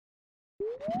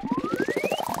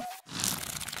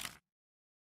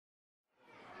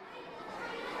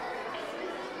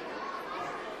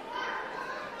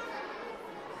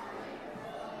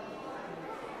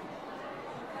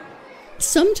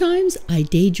Sometimes I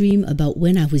daydream about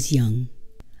when I was young.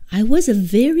 I was a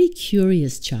very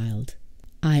curious child.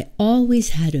 I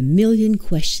always had a million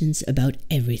questions about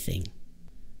everything.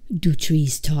 Do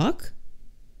trees talk?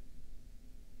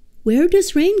 Where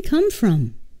does rain come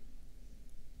from?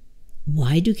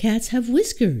 Why do cats have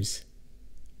whiskers?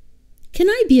 Can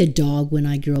I be a dog when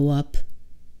I grow up?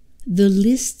 The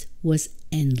list was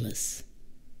endless.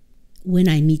 When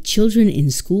I meet children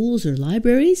in schools or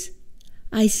libraries,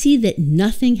 I see that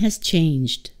nothing has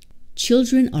changed.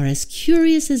 Children are as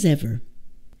curious as ever.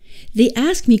 They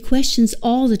ask me questions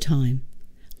all the time.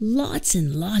 Lots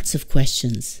and lots of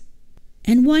questions.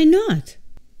 And why not?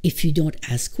 If you don't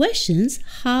ask questions,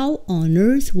 how on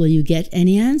earth will you get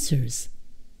any answers?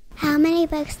 How many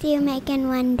books do you make in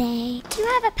one day? Do you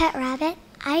have a pet rabbit?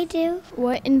 I do.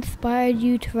 What inspired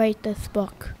you to write this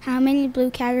book? How many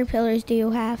blue caterpillars do you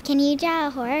have? Can you draw a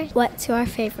horse? What's your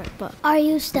favorite book? Are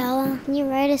you Stella? Can you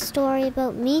write a story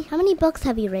about me? How many books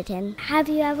have you written? Have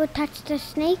you ever touched a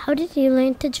snake? How did you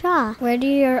learn to draw? Where do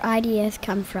your ideas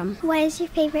come from? What is your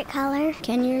favorite color?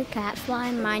 Can your cat fly?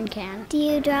 Mine can. Do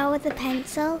you draw with a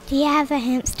pencil? Do you have a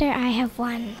hamster? I have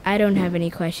one. I don't have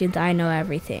any questions. I know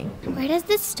everything. Where does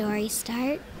the story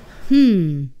start?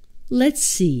 Let's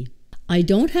see. I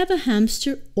don't have a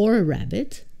hamster or a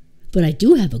rabbit, but I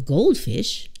do have a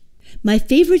goldfish. My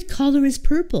favorite color is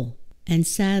purple, and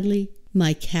sadly,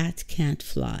 my cat can't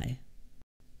fly.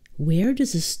 Where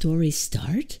does a story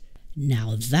start?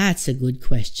 Now that's a good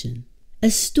question. A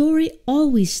story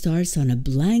always starts on a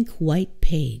blank white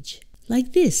page,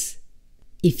 like this.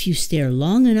 If you stare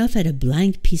long enough at a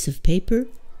blank piece of paper,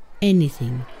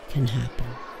 anything can happen.